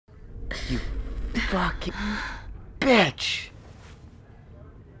You fucking bitch.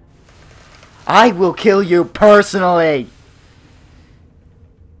 I will kill you personally.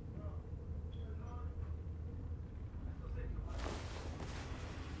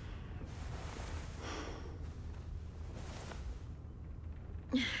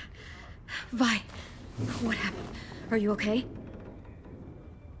 Vi, what happened? Are you okay?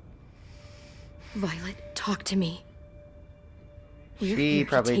 Violet, talk to me. She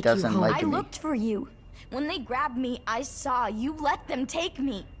probably doesn't like me. I looked for you. When they grabbed me, I saw you let them take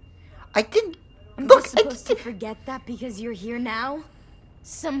me. I didn't. I'm Look, just supposed to forget that because you're here now?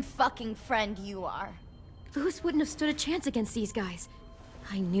 Some fucking friend you are. Louis wouldn't have stood a chance against these guys.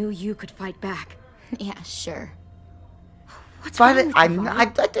 I knew you could fight back. Yeah, sure. What's Violet, wrong I'm with you,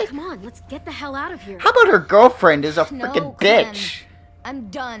 not. Violet? Come on, let's get the hell out of here. How about her girlfriend is a No, freaking Clem. bitch? I'm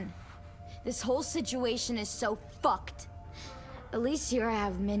done. This whole situation is so fucked. At least here I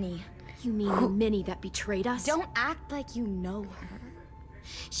have Minnie. You mean the Minnie that betrayed us? Don't act like you know her.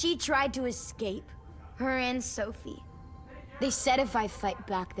 She tried to escape. Her and Sophie. They said if I fight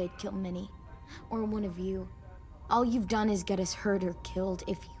back, they'd kill Minnie. Or one of you. All you've done is get us hurt or killed.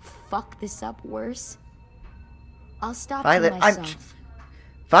 If you fuck this up worse, I'll stop Violet, myself.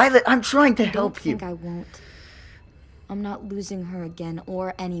 Violet, I'm trying to help you. I don't think I won't. I'm not losing her again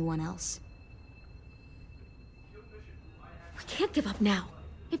or anyone else. We can't give up now.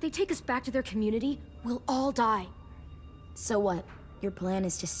 If they take us back to their community, we'll all die. So what? Your plan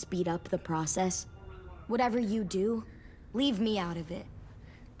is to speed up the process? Whatever you do, leave me out of it.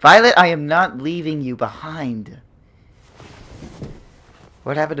 Violet, I am not leaving you behind.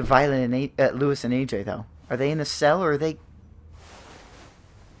 What happened to Violet and Louis and AJ, though? Are they in a cell, or are they...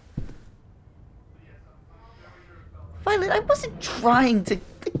 Violet, I wasn't trying to...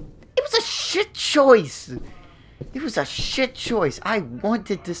 It was a shit choice. It was a shit choice. I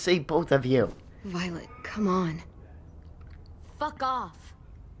wanted to save both of you. Violet, come on. Fuck off.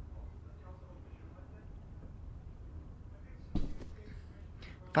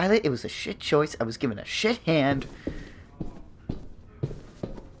 Violet, it was a shit choice. I was given a shit hand.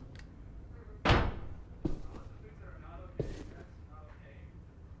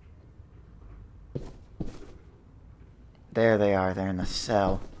 There they are. They're in the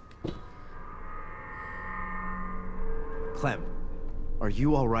cell. Clem, are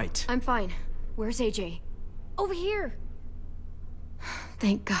you all right? I'm fine. Where's AJ? Over here.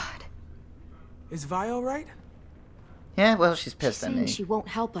 Thank God. Is Vi all right? Yeah, well, she's She's pissed at saying me. she won't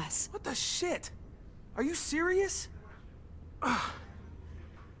help us. What the shit? Are you serious? Ugh.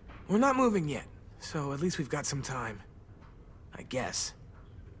 We're not moving yet, so at least we've got some time. I guess.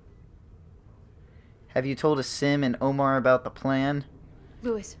 Have you told Sim and Omar about the plan?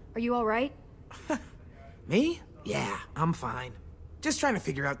 Louis, are you all right? Me? Yeah, I'm fine. Just trying to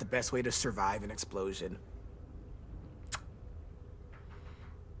figure out the best way to survive an explosion.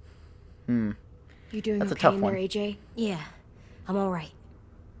 You doing That's a okay tough in there, one. AJ? Yeah, I'm alright.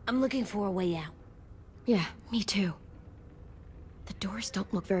 I'm looking for a way out. Yeah, me too. The doors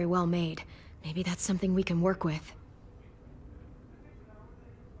don't look very well made. Maybe that's something we can work with.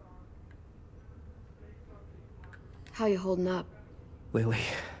 How you holding up? Lilly.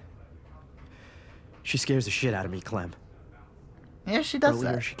 She scares the shit out of me, Clem. Yeah, she does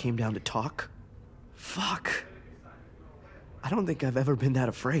Earlier that. she came down to talk. Fuck. I don't think I've ever been that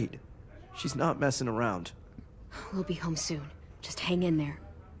afraid. She's not messing around. We'll be home soon. Just hang in there.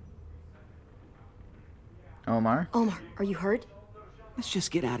 Omar? Omar, are you hurt? Let's just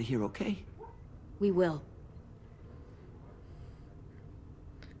get out of here, okay? We will.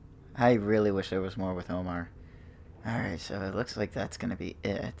 I really wish there was more with Omar. Alright, so it looks like that's gonna be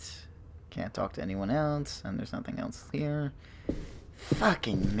it. Can't talk to anyone else, and there's nothing else here.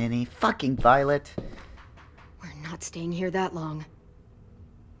 Fucking Minnie. Fucking Violet. We're not staying here that long.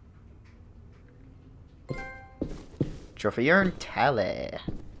 Trophy earned tally.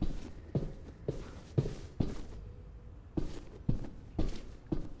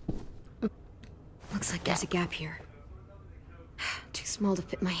 Looks like there's a gap here. Too small to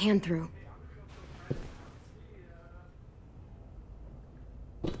fit my hand through.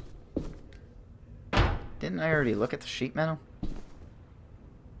 Didn't I already look at the sheet metal?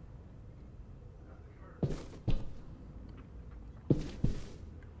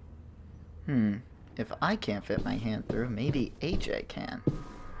 If I can't fit my hand through, maybe AJ can.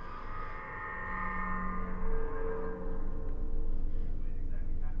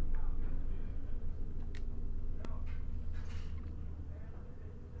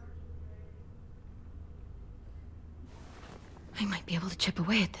 I might be able to chip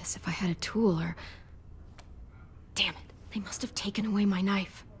away at this if I had a tool or... Damn it. They must have taken away my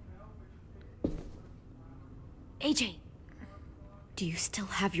knife. AJ, do you still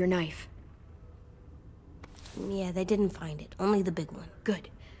have your knife? Yeah, they didn't find it. Only the big one. Good.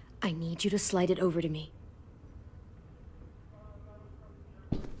 I need you to slide it over to me.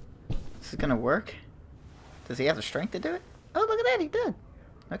 This is gonna work? Does he have the strength to do it? Oh, look at that, he did.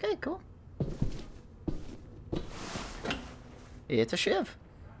 Okay, cool. It's a shiv.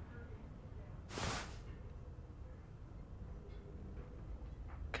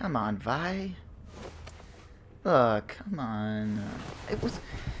 Come on, Vi. Look, come on. It was...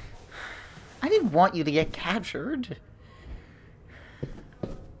 I didn't want you to get captured.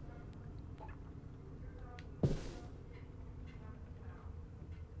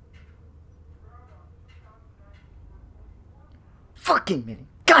 Fucking Minnie.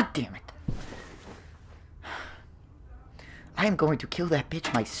 God damn it. I am going to kill that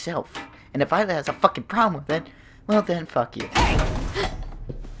bitch myself. And if Violet has a fucking problem with it, well then, fuck you.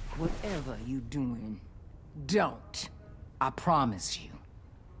 Whatever you doing, don't. I promise you.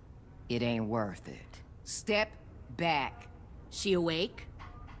 It ain't worth it. Step back. She awake?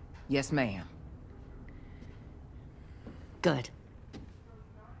 Yes, ma'am. Good.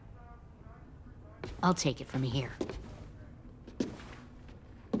 I'll take it from here.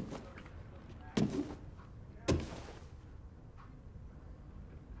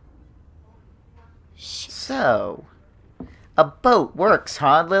 So, a boat works,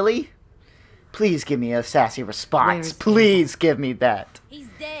 huh, Lilly? Please give me a sassy response. Please give me that. He's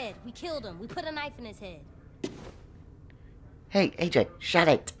dead. We killed him. We put a knife in his head. Hey, AJ, shut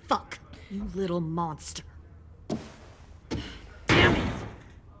it. Fuck, you little monster.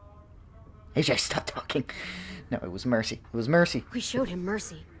 AJ, stop talking. No, it was Mercy. It was Mercy. We showed him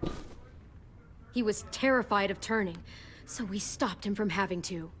mercy. He was terrified of turning, so we stopped him from having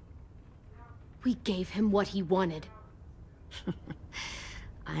to. We gave him what he wanted.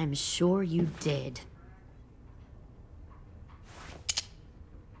 I'm sure you did.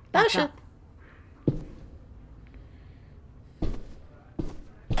 Oh, shit.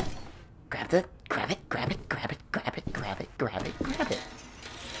 Grab it, grab it, grab it, grab it, grab it, grab it, grab it, grab it.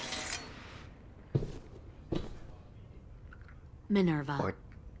 Minerva. Or...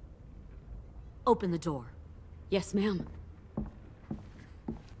 Open the door. Yes, ma'am.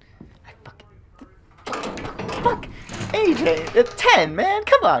 Fuck! AJ, it's 10, man!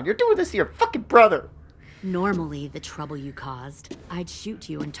 Come on, you're doing this to your fucking brother! Normally, the trouble you caused, I'd shoot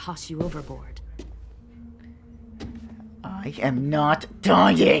you and toss you overboard. I am not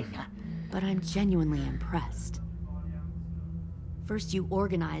dying! But I'm genuinely impressed. First, you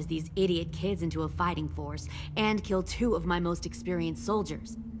organize these idiot kids into a fighting force and kill 2 of my most experienced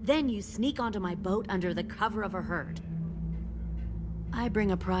soldiers. Then you sneak onto my boat under the cover of a herd. I bring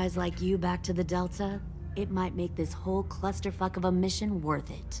a prize like you back to the Delta, it might make this whole clusterfuck of a mission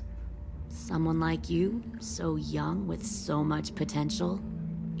worth it. Someone like you, so young with so much potential,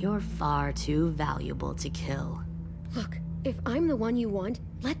 you're far too valuable to kill. Look, if I'm the one you want,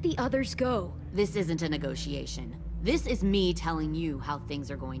 let the others go. This isn't a negotiation. This is me telling you how things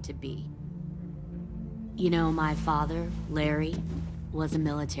are going to be. You know, my father, Larry, was a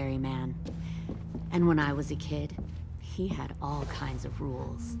military man. And when I was a kid, he had all kinds of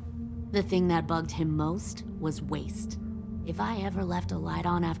rules. The thing that bugged him most was waste. If I ever left a light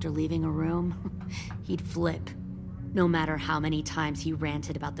on after leaving a room, he'd flip. No matter how many times he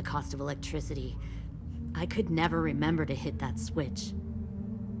ranted about the cost of electricity, I could never remember to hit that switch.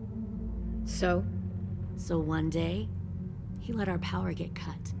 So one day, he let our power get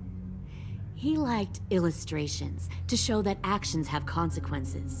cut. He liked illustrations to show that actions have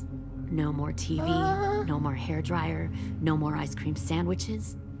consequences. No more TV, no more hairdryer, no more ice cream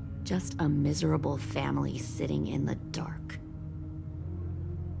sandwiches. Just a miserable family sitting in the dark.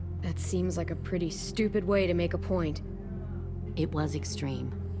 that seems like a pretty stupid way to make a point. It was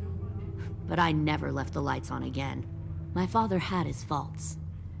extreme. But I never left the lights on again. My father had his faults,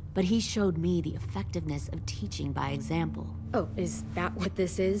 but he showed me the effectiveness of teaching by example. Oh, is that what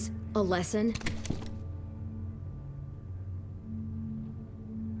this is? A lesson?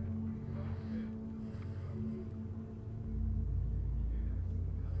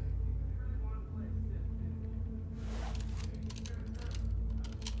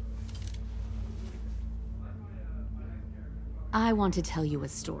 I want to tell you a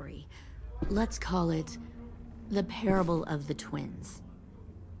story. Let's call it the Parable of the Twins.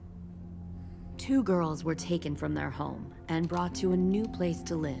 2 girls were taken from their home and brought to a new place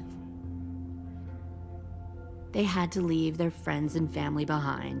to live. They had to leave their friends and family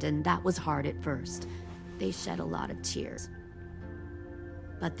behind, and that was hard at first. They shed a lot of tears.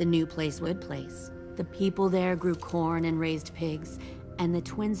 But the new place was a good place. The people there grew corn and raised pigs, and the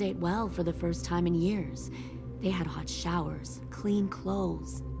twins ate well for the first time in years. They had hot showers, clean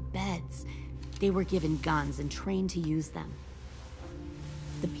clothes, beds. They were given guns and trained to use them.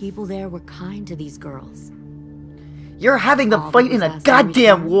 The people there were kind to these girls. You're having them All fight that in was a asked in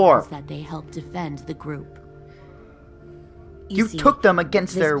goddamn return war. was that they helped defend the group. You see, took them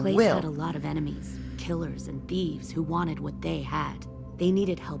against this their place will. had a lot of enemies, killers and thieves who wanted what they had. They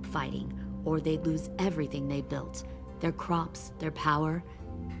needed help fighting, or they'd lose everything they built. Their crops, their power,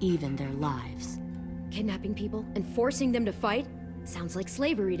 even their lives. Kidnapping people and forcing them to fight? Sounds like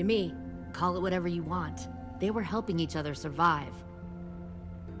slavery to me. Call it whatever you want. They were helping each other survive.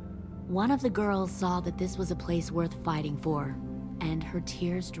 One of the girls saw that this was a place worth fighting for, and her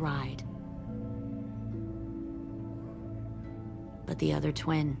tears dried. But the other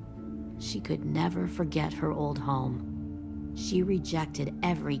twin, she could never forget her old home. She rejected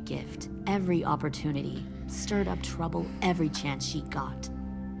every gift, every opportunity, stirred up trouble every chance she got.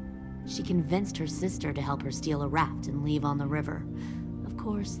 She convinced her sister to help her steal a raft and leave on the river. Of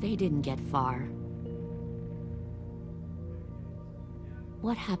course, they didn't get far.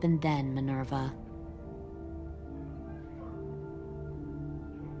 What happened then, Minerva?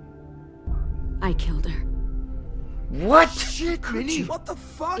 I killed her. What? Shit, Minnie! What the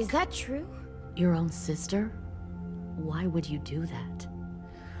fuck? Is that true? Your own sister? Why would you do that?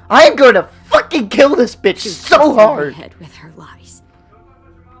 I'm gonna fucking kill this bitch so hard. Head with her lies.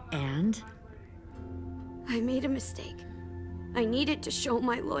 And? I made a mistake. I needed to show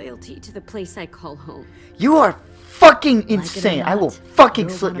my loyalty to the place I call home. You are fucking Like it or insane. I will not, fucking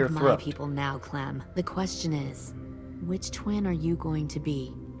you're slit one your of my throat. people now, Clem. The question is, which twin are you going to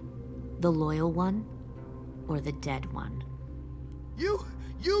be? The loyal one, or the dead one? You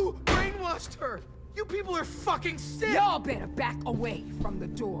brainwashed her! You people are fucking sick! Y'all better back away from the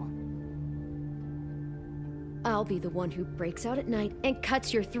door. I'll be the one who breaks out at night and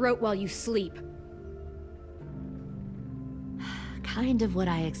cuts your throat while you sleep. Kind of what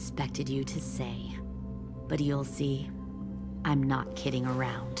I expected you to say. But you'll see, I'm not kidding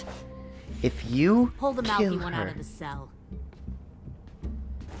around. If you Pull the kill mouthy one out her, of the cell.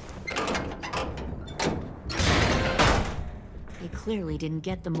 They clearly didn't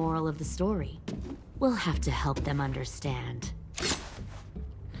get the moral of the story. We'll have to help them understand.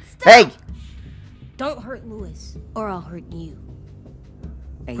 hey, Don't hurt Louis, or I'll hurt you.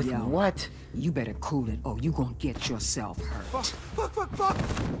 Hey, with yo, what? you better cool it or you gonna get yourself hurt. Fuck!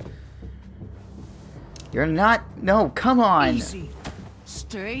 You're not. No, come on. Easy.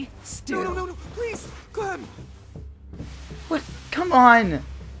 Stay still. No, please! Clem! What? Come on.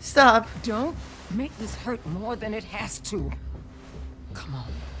 Stop. Don't make this hurt more than it has to. Come on.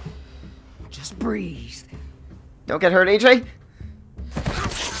 Just breathe. Don't get hurt, AJ.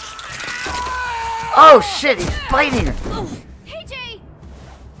 Oh shit, he's biting her. AJ!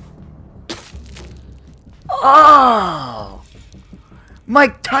 Oh!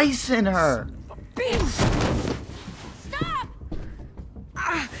 Mike Tyson her. Stop!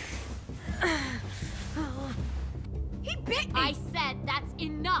 He bit me! I said that's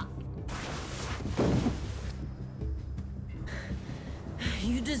enough!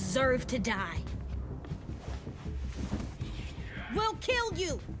 You deserve to die. We'll kill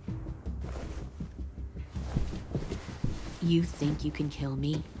you! You think you can kill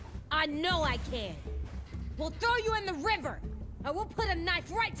me? I know I can. We'll throw you in the river. I will put a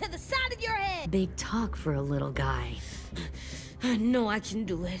knife right to the side of your head. Big talk for a little guy. I know I can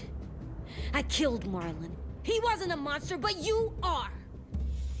do it. I killed Marlon. He wasn't a monster, but you are.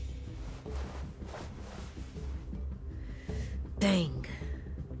 Dang.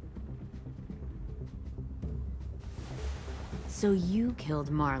 So you killed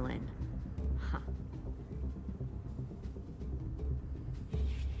Marlon. Huh.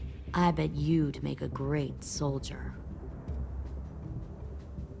 I bet you'd make a great soldier.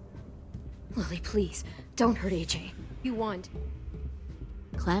 Lilly, please, don't hurt AJ. You want.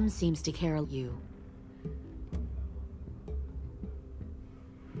 Clem seems to care you.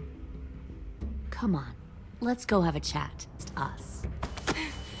 Come on, let's go have a chat. It's us.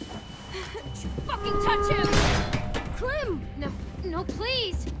 Fucking touch him! Clem! No,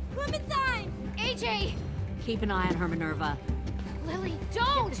 please! Clementine! AJ! Keep an eye on her, Minerva. Lilly, Get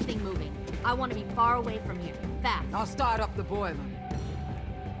don't! this thing moving. I want to be far away from here. Fast. I'll start up the boiler.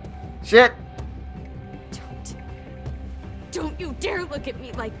 Shit. Don't you dare look at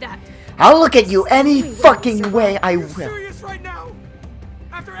me like that! I'll look at you any fucking way I You will. serious right now?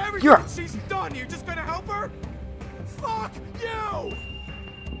 After everything You're- she's done, you're just gonna help her? Fuck you!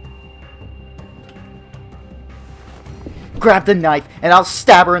 Grab the knife and I'll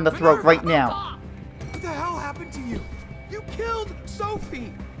stab her in the throat right now. What the hell happened to you? You killed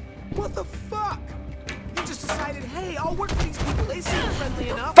Sophie! What the fuck? You're just a decided, hey, I'll work for these people. They seem friendly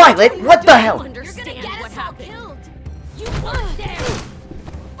enough. Violet, what the hell? You're gonna get us all killed. You weren't there.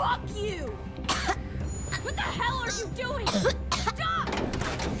 Fuck you. What the hell are you doing? Stop.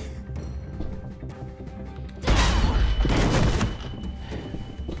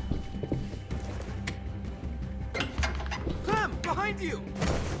 Clem, behind you.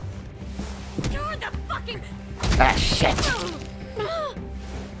 You're the fucking. Ah, shit.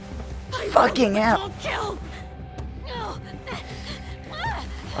 Fucking hell. Kill.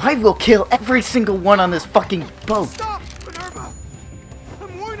 I will kill every single one on this fucking boat. Stop, Minerva.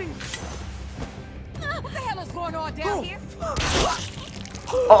 I'm warning you. What the hell is going on down here?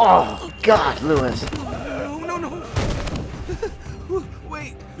 Oh, God, Lewis. No.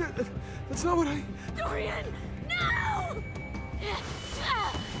 Wait, that's not what I... Dorian, no!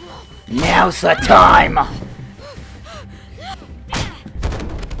 Now's the time.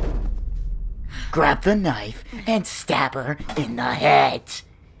 Grab the knife and stab her in the head.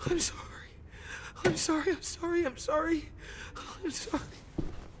 I'm sorry.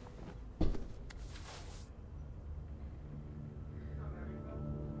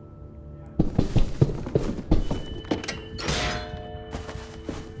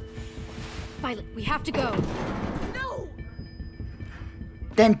 Violet, we have to go. No!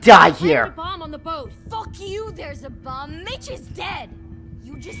 Then die Plant here. a bomb on the boat. Fuck you, there's a bomb. Mitch is dead.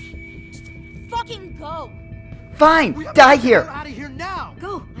 You just fucking go. Fine, die here. Out of here now.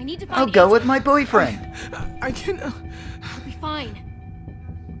 Go. I need to find I'll go Angel. with my boyfriend. I can... We'll be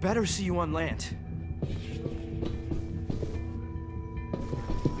fine. Better see you on land.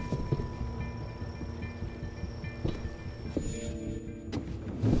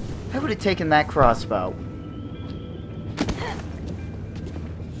 I would have taken that crossbow.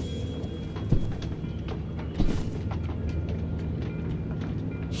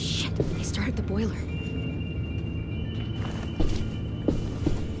 Shit, they started the boiler.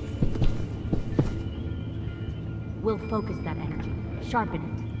 We'll focus that energy, sharpen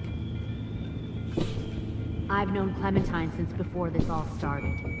it. I've known Clementine since before this all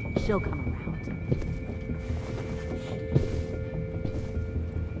started. She'll come around.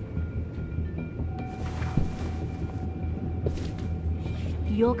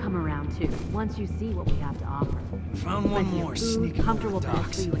 You'll come around too, once you see what we have to offer. Found one Plenty of more food, sneaking comfortable over the beds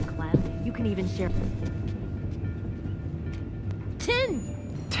docks. for you and Clem. You can even share.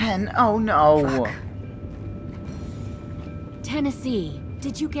 10? Oh no. Tennessee,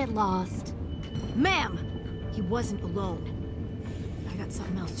 did you get lost? Ma'am! He wasn't alone. I got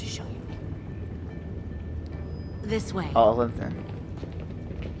something else to show you. This way. All of them.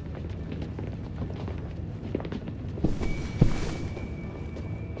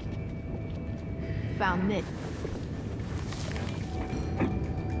 Found Mid.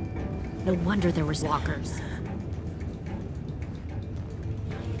 No wonder there was walkers.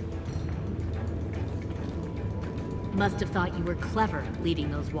 Must have thought you were clever leading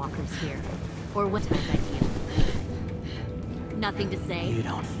those walkers here. Or what time's idea? Nothing to say? You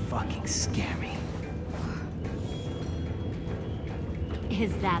don't fucking scare me.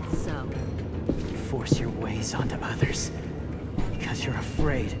 Is that so? You force your ways onto others. Because you're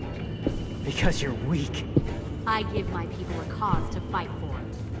afraid. Because you're weak. I give my people a cause to fight for.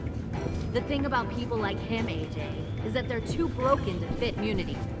 The thing about people like him, AJ, is that they're too broken to fit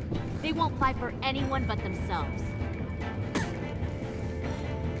unity. They won't fight for anyone but themselves.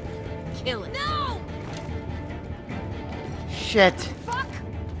 Kill it. No! Shit. Fuck!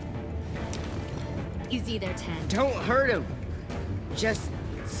 Easy there, 10. Don't hurt him. Just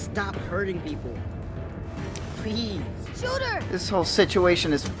stop hurting people. Please. Shoot her! This whole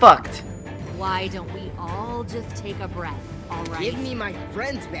situation is fucked. Why don't we all just take a breath, alright? Give me my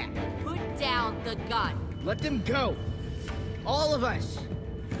friends back. Put down the gun. Let them go. All of us.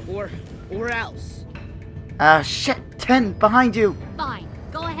 Or else. Ah, shit. 10 behind you. Fine.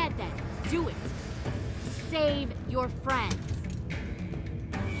 Go ahead then. Do it. Save your friends.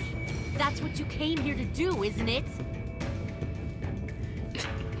 That's what you came here to do, isn't it?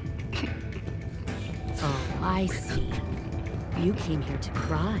 Oh, I see. You came here to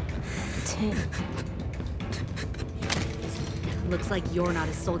cry. Tim. Looks like you're not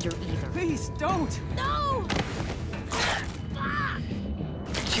a soldier either. Please, don't! No!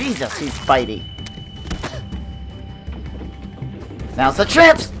 Jesus, he's bitey. Now's the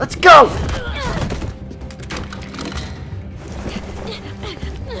chance. Let's go.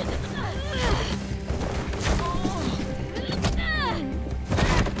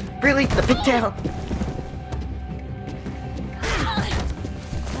 Really? The pigtail?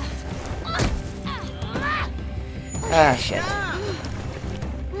 Ah, shit.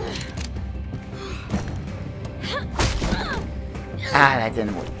 Ah, that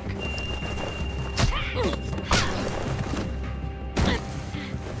didn't work.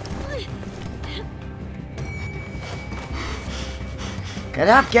 Get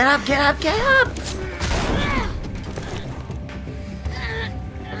up, get up, get up, get up!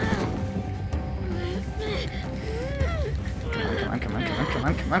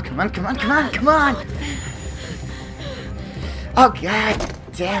 Come on! Oh, god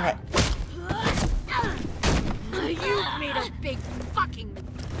damn it. You made a big fucking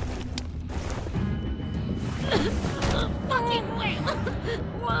way.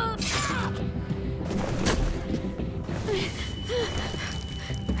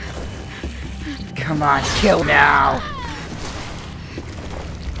 Come on, kill now!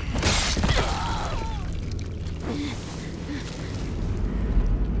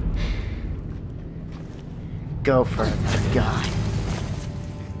 Go for it, God.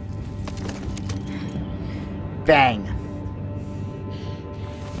 Bang!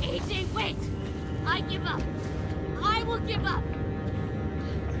 AJ, wait! I give up. I will give up.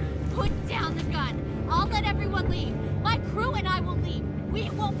 Put down the gun. I'll let everyone leave. My crew and I will leave. We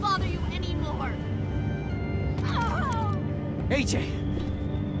won't bother you anymore. Oh. AJ!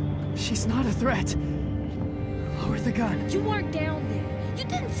 She's not a threat. Lower the gun. You weren't down there. You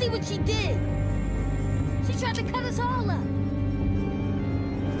didn't see what she did. She tried to cut us all up.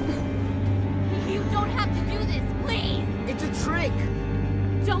 You don't have to do this, please! It's a trick!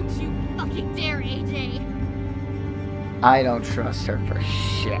 Don't you fucking dare, AJ! I don't trust her for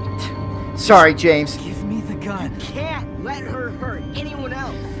shit. Sorry, James. Give me the gun. Can't let her hurt anyone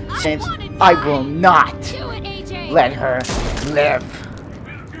else. James, I will not Do it, AJ! let her live.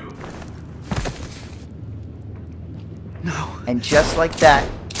 No. And just like that.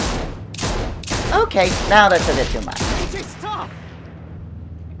 Okay, now that's a bit too much. AJ, stop!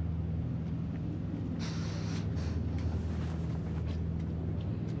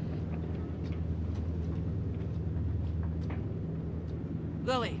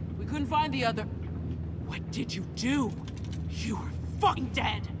 Lilly, we couldn't find the other. What did you do? You were fucking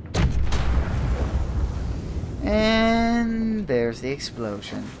dead. And there's the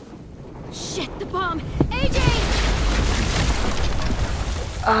explosion. Shit, the bomb! AJ!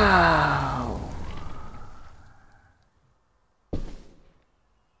 Oh.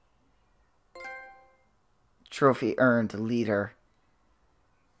 Trophy earned, leader.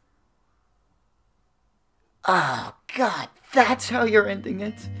 Oh, God, that's how you're ending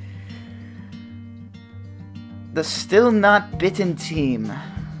it? The still not bitten team.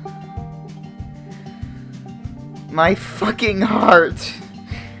 My fucking heart.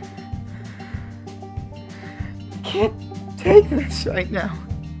 I can't take this right now.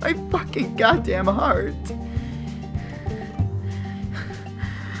 My fucking goddamn heart.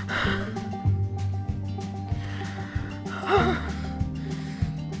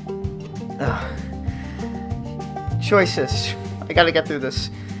 Choices. I gotta get through this.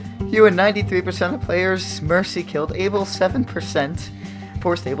 You and 93% of players. Mercy killed Abel. 7%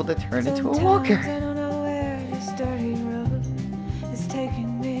 forced Abel to turn into a walker. I don't know where this dirty road is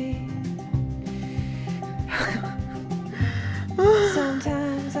taking me.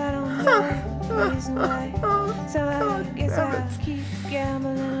 Sometimes I don't know the reason why. So I guess I'll keep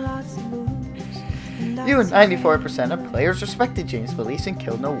gambling lots of moves. You and 94% of players respected James' beliefs and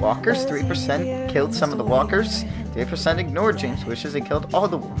killed no walkers. 3% killed some of the walkers. 3% ignored James' wishes and killed all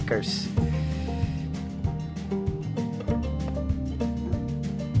the walkers.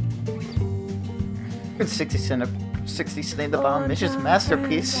 And 60 Slay the Bomb, Mitch's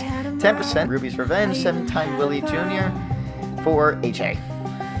Masterpiece. 10% Ruby's Revenge. 7-time Willie Jr. for AJ.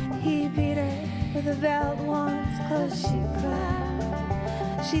 He beat her with a belt once, 'cause she cried.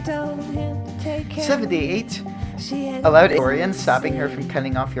 She told him to take care 78 allowed Dorian, stopping her from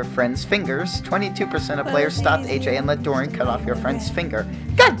cutting off your friend's fingers. 22% of players stopped AJ and let Dorian cut off your friend's finger.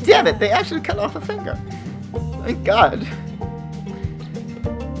 God damn it, they actually cut off a finger. Thank God.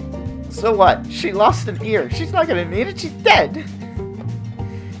 So what? She lost an ear. She's not gonna need it. She's dead.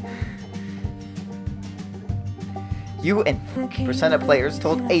 You and 4% of players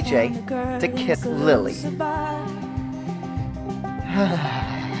told AJ to kiss Lilly.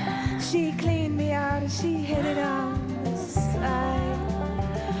 She cleaned me out and she hit it on the side.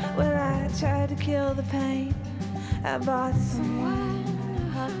 When I tried to kill the pain, I bought some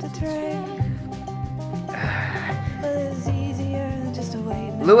wine off the tray. But it's easier than just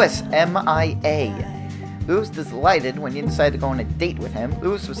waiting. Lewis, MIA. Lewis was delighted when you decided to go on a date with him.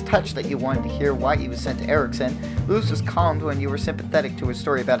 Lewis was touched that you wanted to hear why he was sent to Erickson. Lewis was calmed when you were sympathetic to his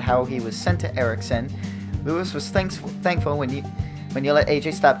story about how he was sent to Erickson. Lewis was thankful when you when you let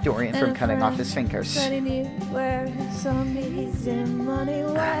AJ stop Dorian from cutting off his fingers.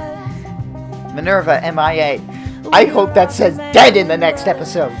 Minerva, MIA. I hope that says dead in the next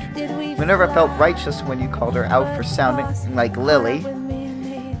episode. Minerva felt righteous when you called her out for sounding like Lilly.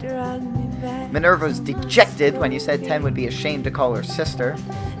 Minerva was dejected when you said Ten would be ashamed to call her sister.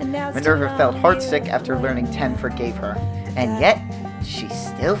 Minerva felt heartsick after learning Ten forgave her. And yet, she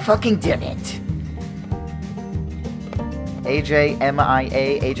still fucking did it. AJ,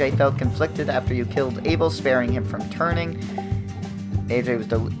 MIA. AJ felt conflicted after you killed Abel, sparing him from turning. AJ was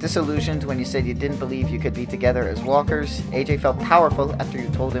disillusioned when you said you didn't believe you could be together as walkers. AJ felt powerful after you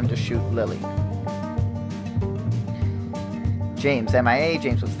told him to shoot Lilly. James, MIA.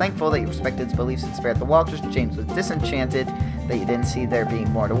 James was thankful that you respected his beliefs and spared the walkers. James was disenchanted that you didn't see there being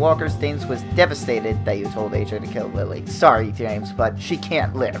more to walkers. James was devastated that you told AJ to kill Lilly. Sorry, James, but she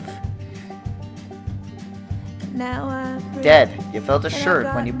can't live. Dead. You felt assured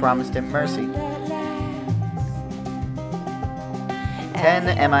when you promised him mercy.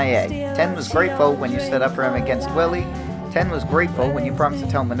 10, MIA. 10 was grateful when you stood up for him against Lilly. 10 was grateful when you promised to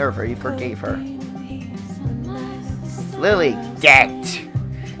tell Minerva you forgave her. Lilly, dead.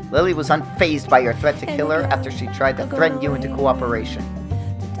 Lilly was unfazed by your threat to kill her after she tried to threaten you into cooperation.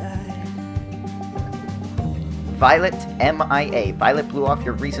 Violet, MIA. Violet blew off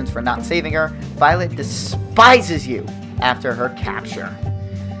your reasons for not saving her. Violet despises you after her capture.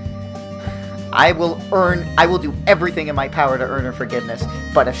 I will do everything in my power to earn her forgiveness,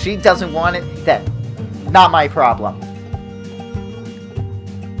 but if she doesn't want it, then not my problem.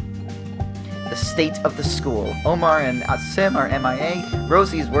 The state of the school. Omar and Asim are MIA.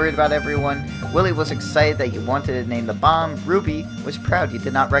 Rosie's worried about everyone. Willie was excited that you wanted to name the bomb. Ruby was proud you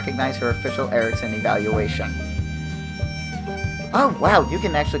did not recognize her official Erickson evaluation. Oh wow, you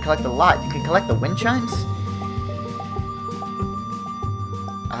can actually collect a lot. You can collect the wind chimes?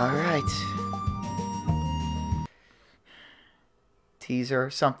 Alright. Teaser,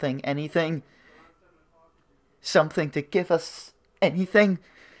 something, anything? Something to give us anything?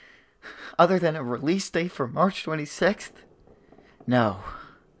 Other than a release date for March 26th? No.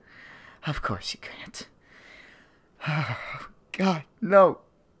 Of course you can't. Oh, God, no.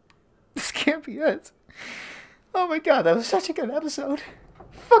 This can't be it. Oh my God, that was such a good episode.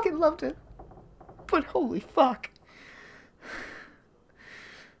 Fucking loved it. But holy fuck.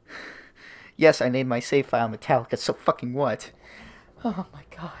 Yes, I named my save file Metallica, so fucking what? Oh my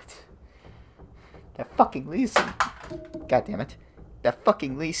God. That fucking Lee scene. God damn it. That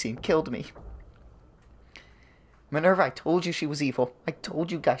fucking Lee scene killed me. Minerva, I told you she was evil. I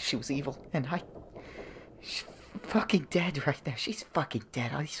told you guys she was evil. And she's fucking dead right there. She's fucking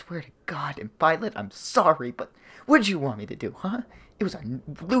dead. I swear to God. And Violet, I'm sorry, but what'd you want me to do, huh? It was a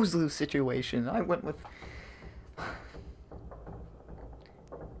lose-lose situation. I went with...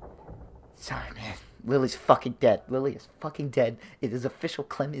 Sorry, man. Lily's fucking dead. Lily is fucking dead. It is official.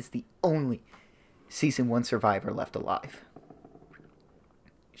 Clem is the only Season 1 survivor left alive.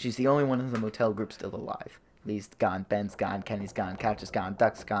 She's the only one in the motel group still alive. Lee's gone, Ben's gone, Kenny's gone, Couch is gone,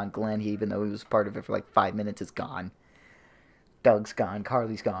 Duck's gone, Glenn, even though he was part of it for like 5 minutes, is gone. Doug's gone,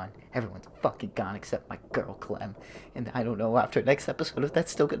 Carly's gone. Everyone's fucking gone except my girl, Clem. And I don't know after next episode if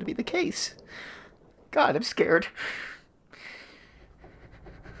that's still going to be the case. God, I'm scared.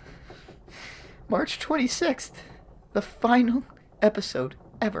 March 26th. The final episode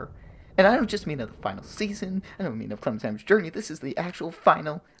ever. And I don't just mean of the final season. I don't mean of Clem's journey. This is the actual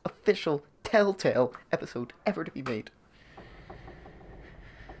final, official, telltale episode ever to be made.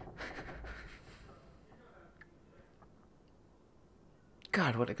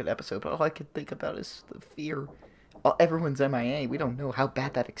 God, what a good episode. But all I can think about is the fear. Everyone's MIA. We don't know how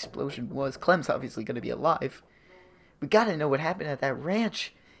bad that explosion was. Clem's obviously going to be alive. We gotta know what happened at that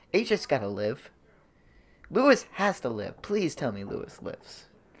ranch. AJ's gotta live. Lewis has to live. Please tell me Lewis lives.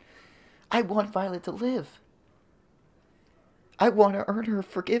 I want Violet to live. I want to earn her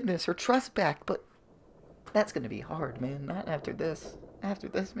forgiveness, her trust back, but that's going to be hard, man. Not after this. After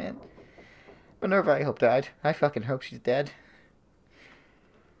this, man. Minerva, I hope, died. I fucking hope she's dead.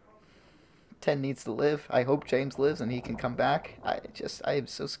 10 needs to live. I hope James lives and he can come back. I am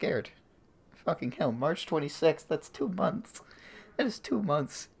so scared. Fucking hell, March 26th, that's 2 months. That is 2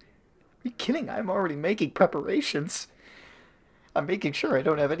 months. Are you kidding? I'm already making preparations. I'm making sure I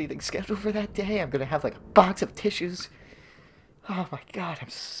don't have anything scheduled for that day. I'm going to have like a box of tissues. Oh my God,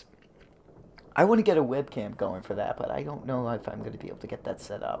 I want to get a webcam going for that, but I don't know if I'm going to be able to get that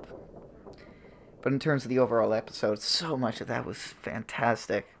set up. But in terms of the overall episode, so much of that was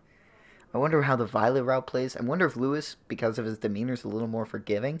fantastic. I wonder how the Violet route plays. I wonder if Lewis, because of his demeanor, is a little more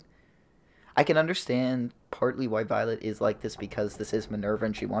forgiving. I can understand partly why Violet is like this, because this is Minerva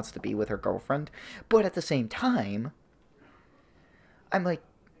and she wants to be with her girlfriend. But at the same time, I'm like,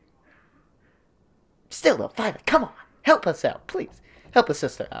 still though, Violet, come on. Help us out, please. Help a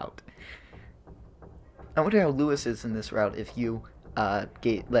sister out. I wonder how Lewis is in this route if you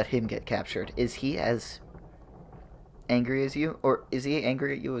let him get captured. Is he as angry as you? Or is he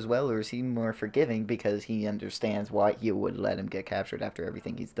angry at you as well? Or is he more forgiving because he understands why you would let him get captured after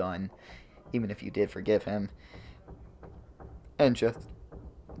everything he's done? Even if you did forgive him. And just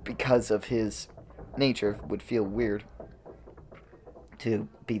because of his nature would feel weird to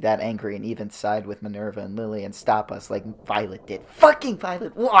be that angry and even side with Minerva and Lilly and stop us like Violet did. Fucking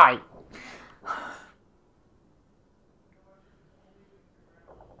Violet, why?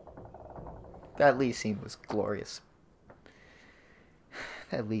 That Lee scene was glorious.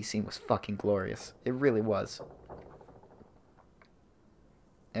 That Lee scene was fucking glorious. It really was.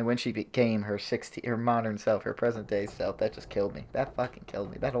 And when she became her modern self, her present day self, that just killed me. That fucking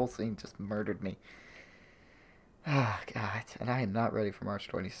killed me. That whole scene just murdered me. Ah, oh, God. And I am not ready for March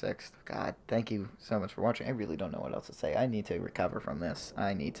 26th. God, thank you so much for watching. I really don't know what else to say. I need to recover from this.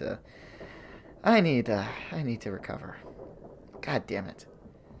 I need to recover. God damn it.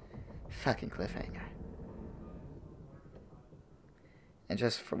 Fucking Cliffhanger. And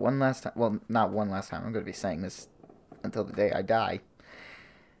just for one last time, well, not one last time, I'm going to be saying this until the day I die.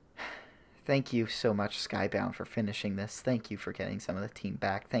 Thank you so much, Skybound, for finishing this. Thank you for getting some of the team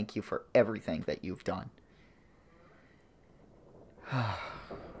back. Thank you for everything that you've done.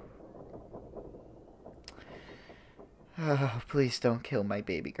 Oh, please don't kill my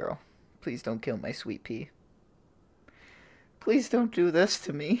baby girl. Please don't kill my sweet pea. Please don't do this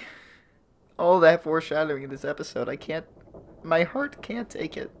to me. All that foreshadowing in this episode, I can't... My heart can't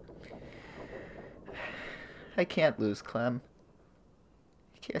take it. I can't lose Clem.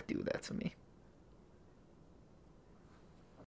 You can't do that to me.